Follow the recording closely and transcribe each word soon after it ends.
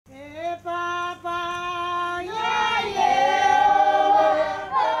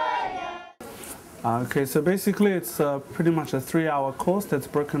Okay, so basically it's pretty much a 3-hour course that's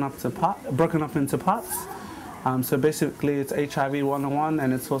broken up into parts. So basically it's HIV 101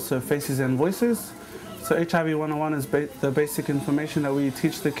 and it's also Faces and Voices. So HIV 101 is the basic information that we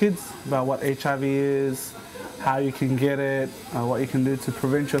teach the kids about what HIV is, how you can get it, what you can do to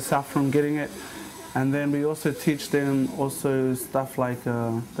prevent yourself from getting it. And then we also teach them also stuff like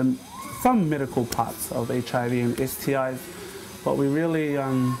some medical parts of HIV and STIs. But we really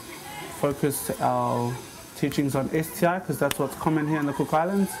focus our teachings on STI because that's what's common here in the Cook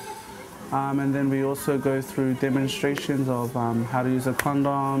Islands. And then we also go through demonstrations of how to use a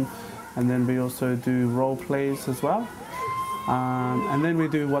condom, and then we also do role plays as well. And then we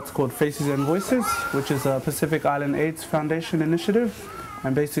do what's called Faces and Voices, which is a Pacific Island AIDS Foundation initiative.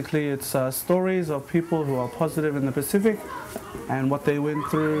 And basically it's stories of people who are positive in the Pacific and what they went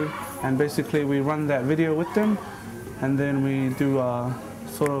through. And basically we run that video with them, and then we do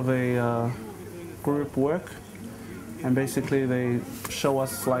sort of a group work. And basically they show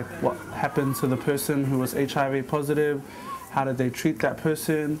us like what happened to the person who was HIV positive, how did they treat that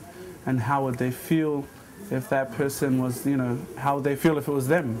person, and how would they feel if that person was, how would they feel if it was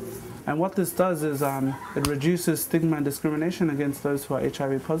them. And what this does is it reduces stigma and discrimination against those who are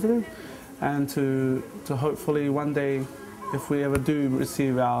HIV positive, and to hopefully one day, if we ever do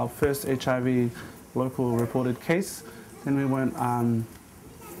receive our first HIV local reported case, then we won't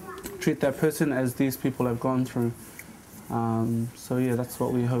treat that person as these people have gone through. So yeah, that's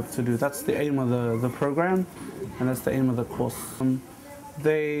what we hope to do. That's the aim of the program, and that's the aim of the course.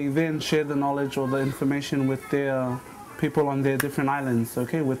 They then share the knowledge or the information with their people on their different islands,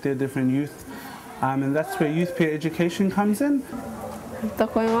 okay, with their different youth. And that's where youth peer education comes in.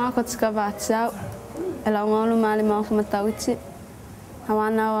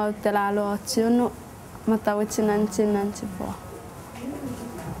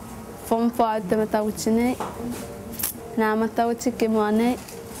 Form 5 te matauti nei. Nā matauti ke mua nei,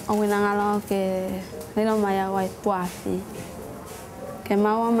 o winangalo ke nilo mai awai puapi. Ke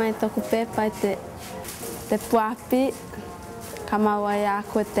maua mai toku pepa te puapi, ka maua ia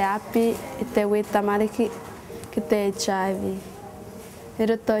koe te api, I te weta mariki ki te HIV. I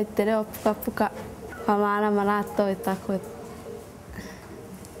roto I te reo puka puka, ka maara marato I tako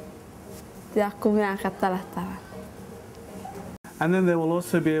te aku mea ka taratara. And then they will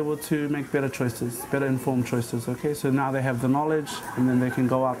also be able to make better choices, better informed choices, okay? So now they have the knowledge, and then they can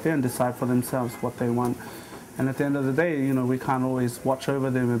go out there and decide for themselves what they want. And at the end of the day, we can't always watch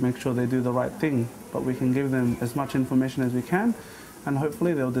over them and make sure they do the right thing, but we can give them as much information as we can, and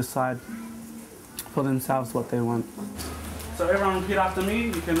hopefully they'll decide for themselves what they want. So everyone repeat after me.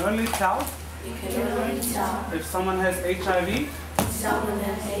 You can only tell if someone has HIV,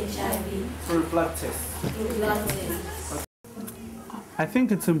 through blood tests. I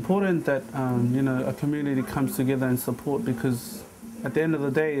think it's important that a community comes together and support, because at the end of the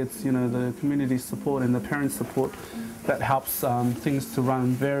day it's the community support and the parent support that helps things to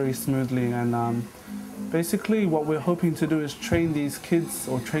run very smoothly. And basically what we're hoping to do is train these kids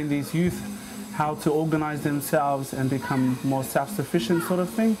or train these youth how to organize themselves and become more self-sufficient sort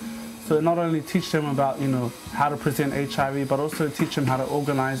of thing. So not only teach them about how to present HIV, but also teach them how to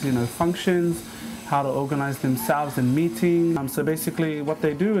organize functions, how to organize themselves in meetings. So basically what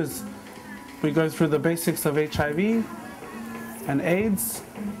they do is we go through the basics of HIV and AIDS,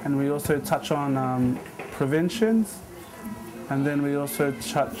 and we also touch on preventions, and then we also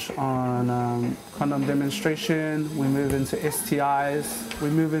touch on condom demonstration. We move into STIs, we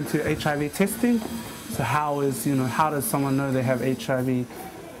move into HIV testing. So how does someone know they have HIV?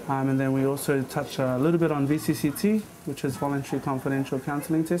 And then we also touch a little bit on VCCT, which is voluntary confidential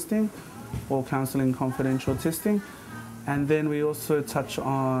counseling testing, or counseling confidential testing. And then we also touch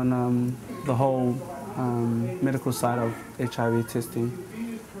on the whole medical side of HIV testing.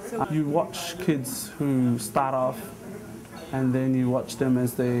 You watch kids who start off, and then you watch them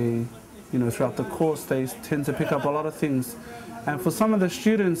as they, throughout the course, they tend to pick up a lot of things. And for some of the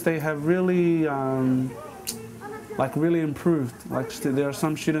students, they have really, really improved. There are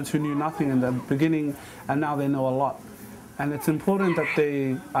some students who knew nothing in the beginning, and now they know a lot. And it's important that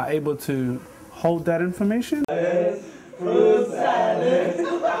they are able to hold that information. Fruit salad,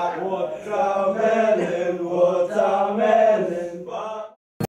 watermelon,